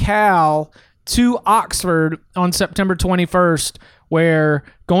welcoming Cal to Oxford on September 21st, where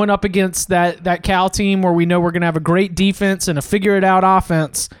going up against that Cal team where we know we're going to have a great defense and a figure-it-out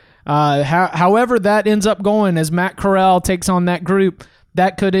offense, however that ends up going as Matt Corral takes on that group,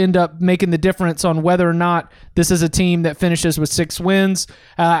 that could end up making the difference on whether or not this is a team that finishes with 6 wins.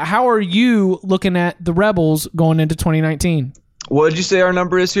 How are you looking at the Rebels going into 2019? What did you say our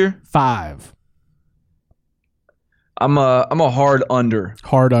number is here? 5. I'm a hard under.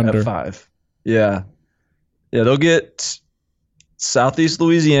 Hard under. At 5. Yeah. Yeah, they'll get Southeast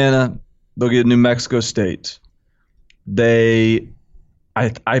Louisiana. They'll get New Mexico State. I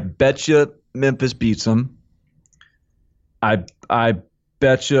bet you Memphis beats them. I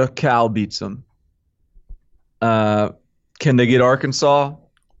bet you Cal beats them. Can they get Arkansas?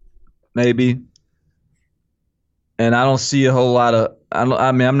 Maybe. And I don't see a whole lot of. I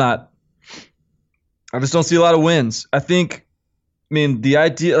just don't see a lot of wins. The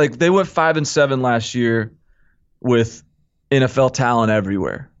idea, like, they went 5-7 last year with NFL talent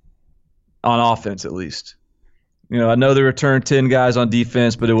everywhere, on offense at least. I know they returned 10 guys on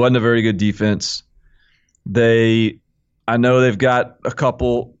defense, but it wasn't a very good defense. I know they've got a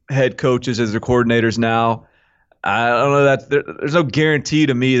couple head coaches as their coordinators now. I don't know that there's no guarantee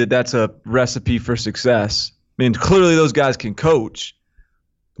to me that that's a recipe for success. Clearly those guys can coach,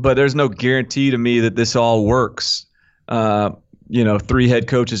 but there's no guarantee to me that this all works. 3 head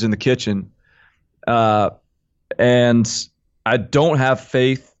coaches in the kitchen. And I don't have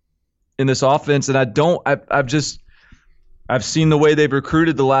faith in this offense. And I've seen the way they've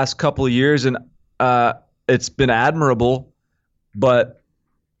recruited the last couple of years, and it's been admirable, but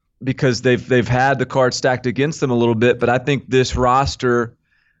because they've had the card stacked against them a little bit. But I think this roster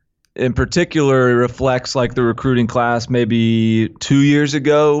in particular reflects like the recruiting class maybe 2 years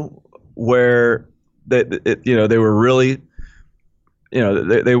ago, where they were really,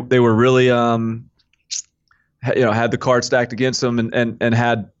 they were really had the card stacked against them and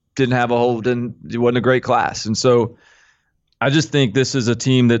it wasn't a great class. And so I just think this is a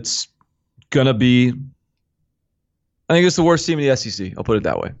team that's gonna be, I think it's the worst team in the SEC. I'll put it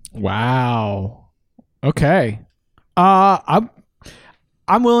that way. Wow. Okay. I'm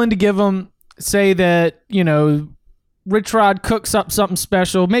willing to give them, say that, Rich Rod cooks up something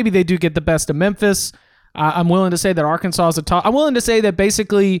special. Maybe they do get the best of Memphis. I'm willing to say that Arkansas is a top. I'm willing to say that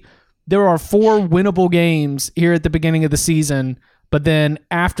basically there are 4 winnable games here at the beginning of the season, but then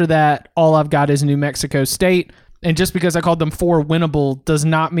after that, all I've got is New Mexico State. And just because I called them 4 winnable does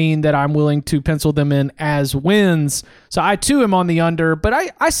not mean that I'm willing to pencil them in as wins. So I too am on the under, but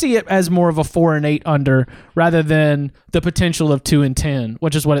I see it as more of a 4-8 under rather than the potential of 2-10,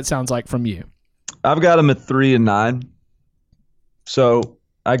 which is what it sounds like from you. I've got them at 3-9. So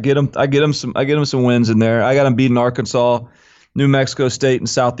I get them some wins in there. I got them beating Arkansas, New Mexico State, and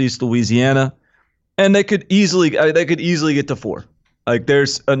Southeast Louisiana, and they could easily get to 4. Like,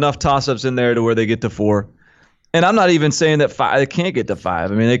 there's enough toss-ups in there to where they get to 4. And I'm not even saying that they can't get to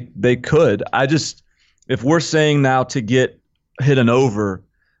 5. They could. If we're saying now to hit an over,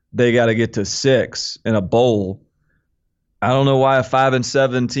 they got to get to 6 in a bowl. I don't know why a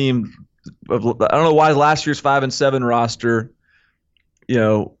 5-7 team. I don't know why last year's 5-7 roster.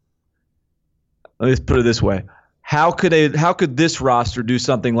 Let me put it this way: How could this roster do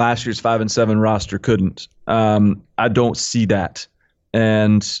something last year's 5-7 roster couldn't? I don't see that.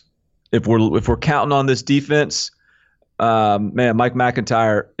 And if we're counting on this defense, Mike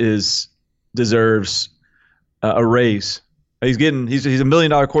McIntyre deserves a raise. He's a $1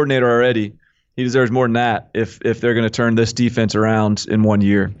 million coordinator already. He deserves more than that if they're going to turn this defense around in 1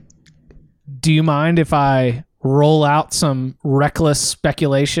 year. Do you mind if I roll out some reckless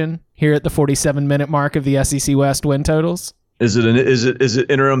speculation here at the 47-minute mark of the SEC West win totals? Is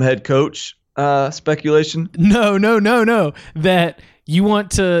it interim head coach speculation? No. That you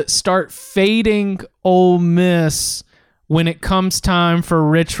want to start fading Ole Miss when it comes time for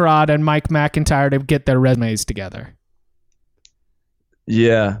Rich Rod and Mike McIntyre to get their resumes together.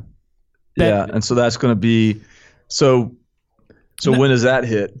 Yeah. And so that's going to be so when does that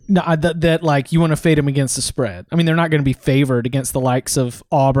hit? No, that like you want to fade them against the spread. They're not going to be favored against the likes of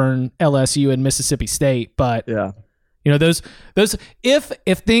Auburn, LSU, and Mississippi State, but yeah. Those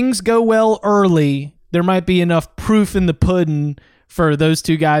if things go well early, there might be enough proof in the pudding for those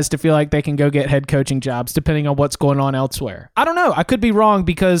 2 guys to feel like they can go get head coaching jobs, depending on what's going on elsewhere. I don't know. I could be wrong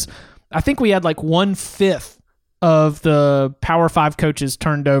because I think we had like 1/5 of the Power 5 coaches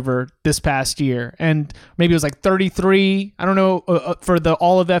turned over this past year, and maybe it was like 33. I don't know for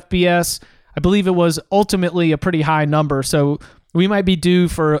all of FBS. I believe it was ultimately a pretty high number, so we might be due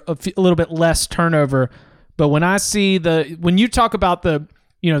for a little bit less turnover. But when you talk about the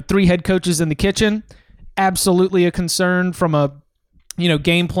 3 head coaches in the kitchen, absolutely a concern from a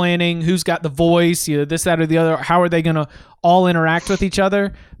game planning, who's got the voice, this, that, or the other. How are they going to all interact with each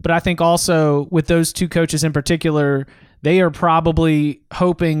other? But I think also with those 2 coaches in particular, they are probably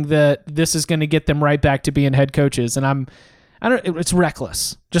hoping that this is going to get them right back to being head coaches. And it's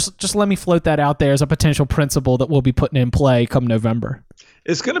reckless. Just let me float that out there as a potential principle that we'll be putting in play come November.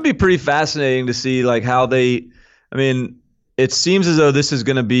 It's going to be pretty fascinating to see like how they I mean, it seems as though this is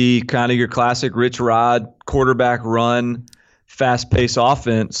going to be kind of your classic Rich Rod quarterback run, fast-paced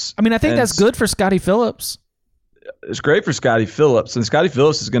offense. I mean, I think that's good for Scottie Phillips. It's great for Scottie Phillips, and Scottie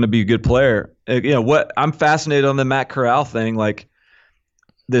Phillips is going to be a good player. You know what? I'm fascinated on the Matt Corral thing, like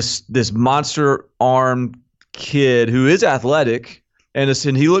this monster-armed kid who is athletic, and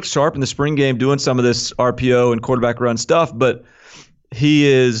he looked sharp in the spring game doing some of this RPO and quarterback run stuff, but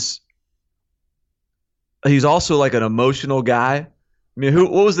he's also like an emotional guy. I mean,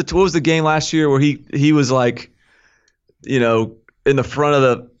 what was the game last year where he was like, you know, in the front of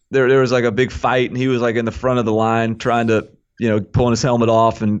the there was like a big fight and he was like in the front of the line trying to, you know, pulling his helmet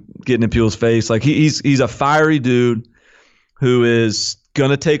off and getting in people's face. Like he's a fiery dude who is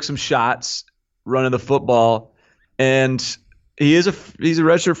gonna take some shots running the football, and he's a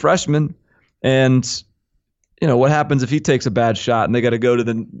redshirt freshman, and you know what happens if he takes a bad shot and they got to go to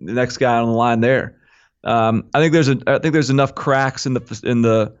the next guy on the line there. I think there's enough cracks in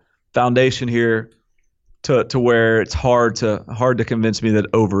the foundation here to where it's hard to convince me that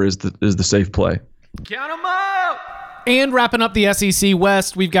over is the safe play. Count 'em out. And wrapping up the SEC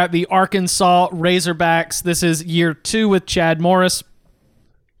West, we've got the Arkansas Razorbacks. This is year 2 with Chad Morris.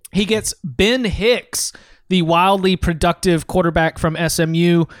 He gets Ben Hicks, the wildly productive quarterback from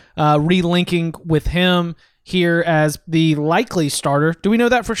SMU, relinking with him here as the likely starter. Do we know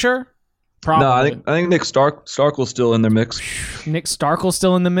that for sure? Probably. No, I think Nick Starkel's still in their mix. Nick Starkel's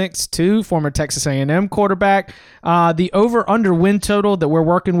still in the mix too, former Texas A&M quarterback. The over-under win total that we're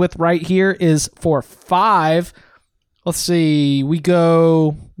working with right here is for 5. Let's see. We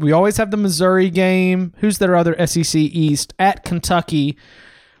always have the Missouri game. Who's their other SEC East? At Kentucky.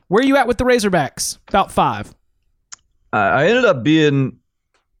 Where are you at with the Razorbacks? About 5. I ended up being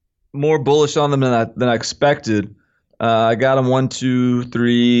more bullish on them than I expected. I got them 1, 2,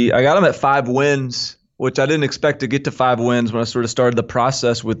 3. I got them at 5 wins, which I didn't expect to get to 5 wins when I sort of started the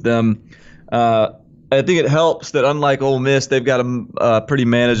process with them. I think it helps that unlike Ole Miss, they've got a pretty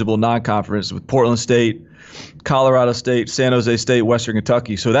manageable non-conference with Portland State, Colorado State, San Jose State, Western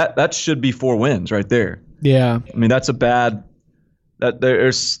Kentucky. So that should be 4 wins right there. Yeah. I mean, that's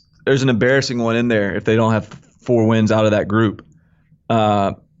there's an embarrassing one in there if they don't have 4 wins out of that group.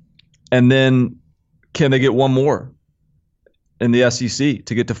 And then can they get one more in the SEC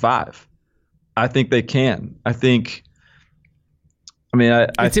to get to 5? I think they can. I think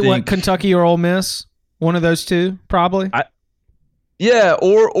what, Kentucky or Ole Miss? One of those two, probably.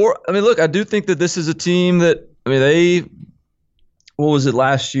 Look, I do think that this is a team that what was it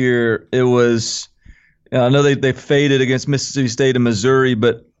last year? It was I know they faded against Mississippi State and Missouri,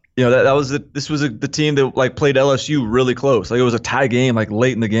 but you know this was the team that like played LSU really close. Like it was a tie game, like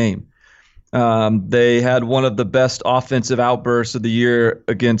late in the game. They had one of the best offensive outbursts of the year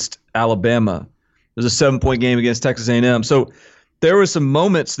against Alabama. It was a 7-point game against Texas A&M. So there were some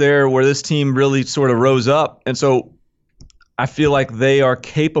moments there where this team really sort of rose up. And so I feel like they are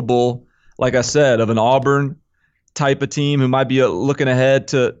capable, like I said, of an Auburn type of team who might be looking ahead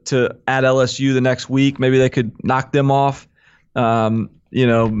to at LSU the next week. Maybe they could knock them off.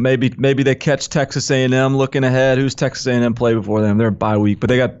 Maybe they catch Texas A&M looking ahead. Who's Texas A&M play before them? They're a bye week, but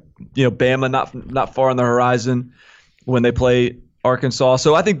they got Bama not far on the horizon when they play Arkansas.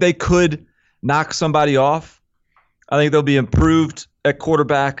 So I think they could knock somebody off. I think they'll be improved at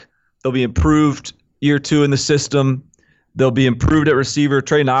quarterback. They'll be improved year 2 in the system. They'll be improved at receiver.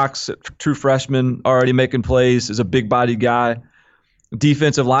 Trey Knox, true freshman, already making plays, is a big-bodied guy.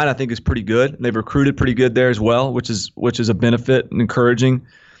 Defensive line, I think, is pretty good. They've recruited pretty good there as well, which is a benefit and encouraging.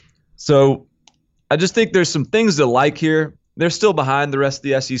 So I just think there's some things to like here. They're still behind the rest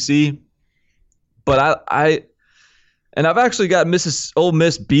of the SEC, but I've actually got Ole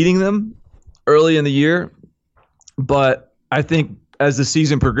Miss beating them early in the year. But I think as the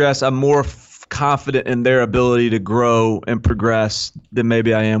season progressed, I'm more confident in their ability to grow and progress than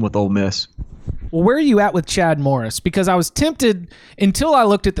maybe I am with Ole Miss. Well, where are you at with Chad Morris? Because I was tempted until I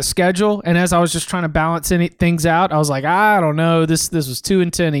looked at the schedule, and as I was just trying to balance things out, I was like, I don't know. This was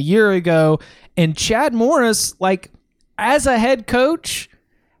 2-10 a year ago, and Chad Morris, like as a head coach,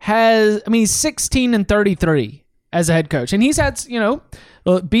 he's 16-33 as a head coach, and he's had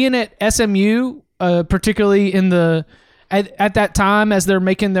being at SMU. Particularly at that time as they're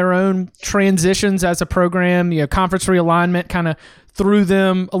making their own transitions as a program, conference realignment kind of threw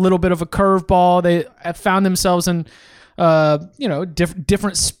them a little bit of a curveball. They found themselves in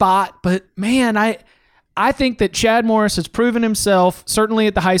different spot. But man, I think that Chad Morris has proven himself, certainly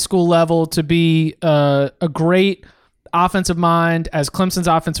at the high school level, to be a great offensive mind as Clemson's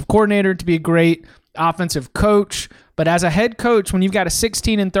offensive coordinator, to be a great offensive coach. But as a head coach, when you've got a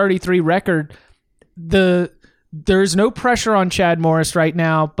 16-33 record, the there's no pressure on Chad Morris right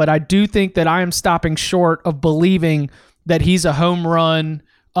now, but I do think that I am stopping short of believing that he's a home run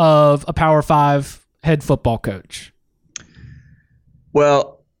of a Power 5 head football coach.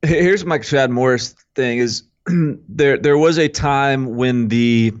 Well, here's my Chad Morris thing is there was a time when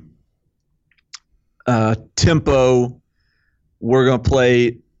the tempo, we're going to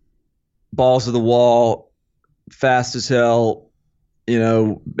play balls to the wall, fast as hell,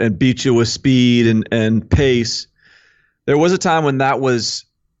 and beat you with speed and pace. There was a time when that was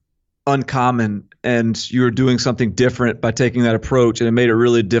uncommon and you were doing something different by taking that approach, and it made it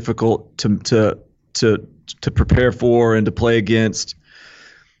really difficult to prepare for and to play against.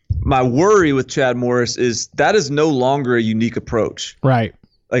 My worry with Chad Morris is that is no longer a unique approach. Right.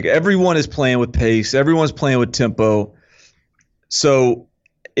 Like everyone is playing with pace, everyone's playing with tempo. So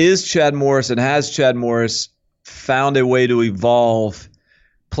has Chad Morris found a way to evolve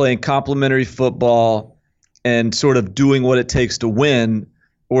playing complementary football and sort of doing what it takes to win?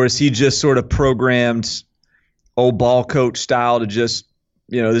 Or is he just sort of programmed old ball coach style to just,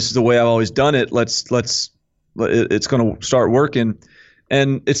 this is the way I've always done it. It's going to start working.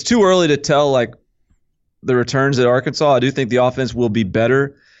 And it's too early to tell like the returns at Arkansas. I do think the offense will be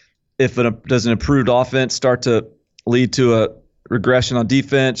better if does an improved offense start to lead to a regression on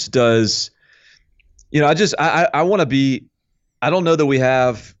defense. I want to be, I don't know that we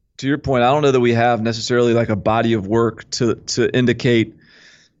have, to your point, I don't know that we have necessarily like a body of work to indicate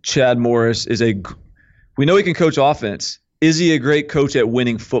Chad Morris we know he can coach offense. Is he a great coach at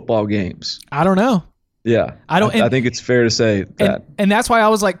winning football games? I don't know. Yeah. I think it's fair to say that. And that's why I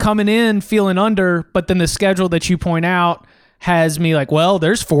was like coming in feeling under, but then the schedule that you point out has me like, well,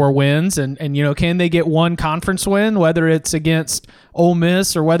 there's 4 wins and can they get one conference win, whether it's against Ole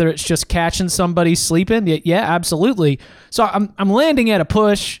Miss or whether it's just catching somebody sleeping? Yeah, absolutely. So I'm landing at a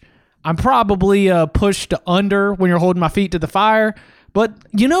push. I'm probably a push to under when you're holding my feet to the fire. But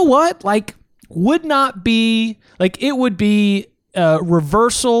you know what? Like, would not be like it would be a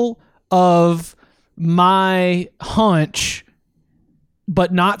reversal of my hunch,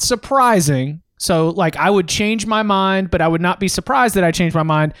 but not surprising. So, like, I would change my mind, but I would not be surprised that I changed my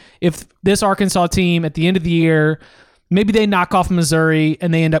mind if this Arkansas team at the end of the year, maybe they knock off Missouri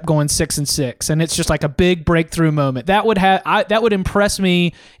and they end up going 6-6, and it's just like a big breakthrough moment. That would impress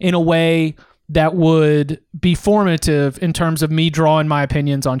me in a way that would be formative in terms of me drawing my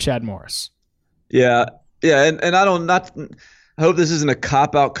opinions on Chad Morris. Yeah, and I hope this isn't a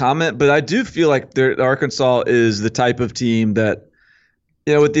cop-out comment, but I do feel like Arkansas is the type of team that,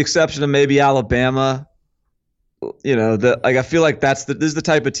 with the exception of maybe Alabama, I feel like this is the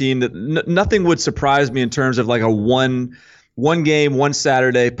type of team that nothing would surprise me in terms of like a one game, one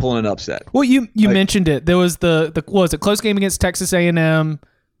Saturday pulling an upset. Well, you mentioned it. There was the close game against Texas A&M,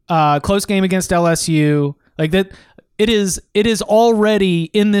 close game against LSU. Like that, it is already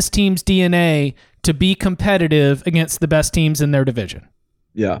in this team's DNA to be competitive against the best teams in their division.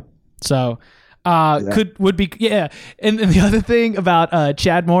 Yeah. So. And the other thing about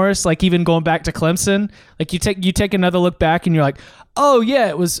Chad Morris, like even going back to Clemson, like you take another look back and you're like, oh yeah,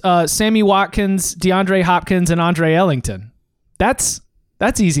 it was Sammy Watkins, DeAndre Hopkins, and Andre Ellington. That's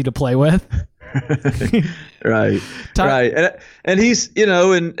easy to play with. Right. Right. And he's,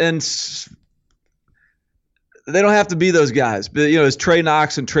 and they don't have to be those guys, but as Trey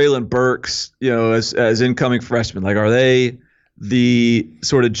Knox and Traylon Burks, as incoming freshmen, like, are they the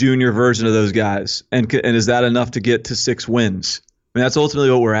sort of junior version of those guys, and is that enough to get to 6 wins? I mean, that's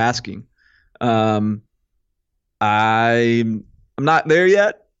ultimately what we're asking. I'm not there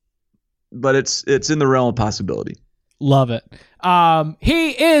yet, but it's in the realm of possibility. Love it.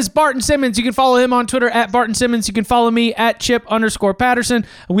 He is Barton Simmons. You can follow him on Twitter at Barton Simmons. You can follow me at Chip_Patterson.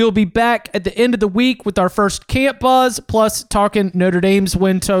 We'll be back at the end of the week with our first Camp Buzz, plus talking Notre Dame's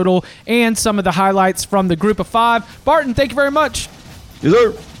win total and some of the highlights from the Group of 5. Barton, thank you very much. Yes,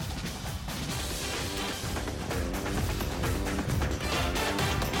 sir.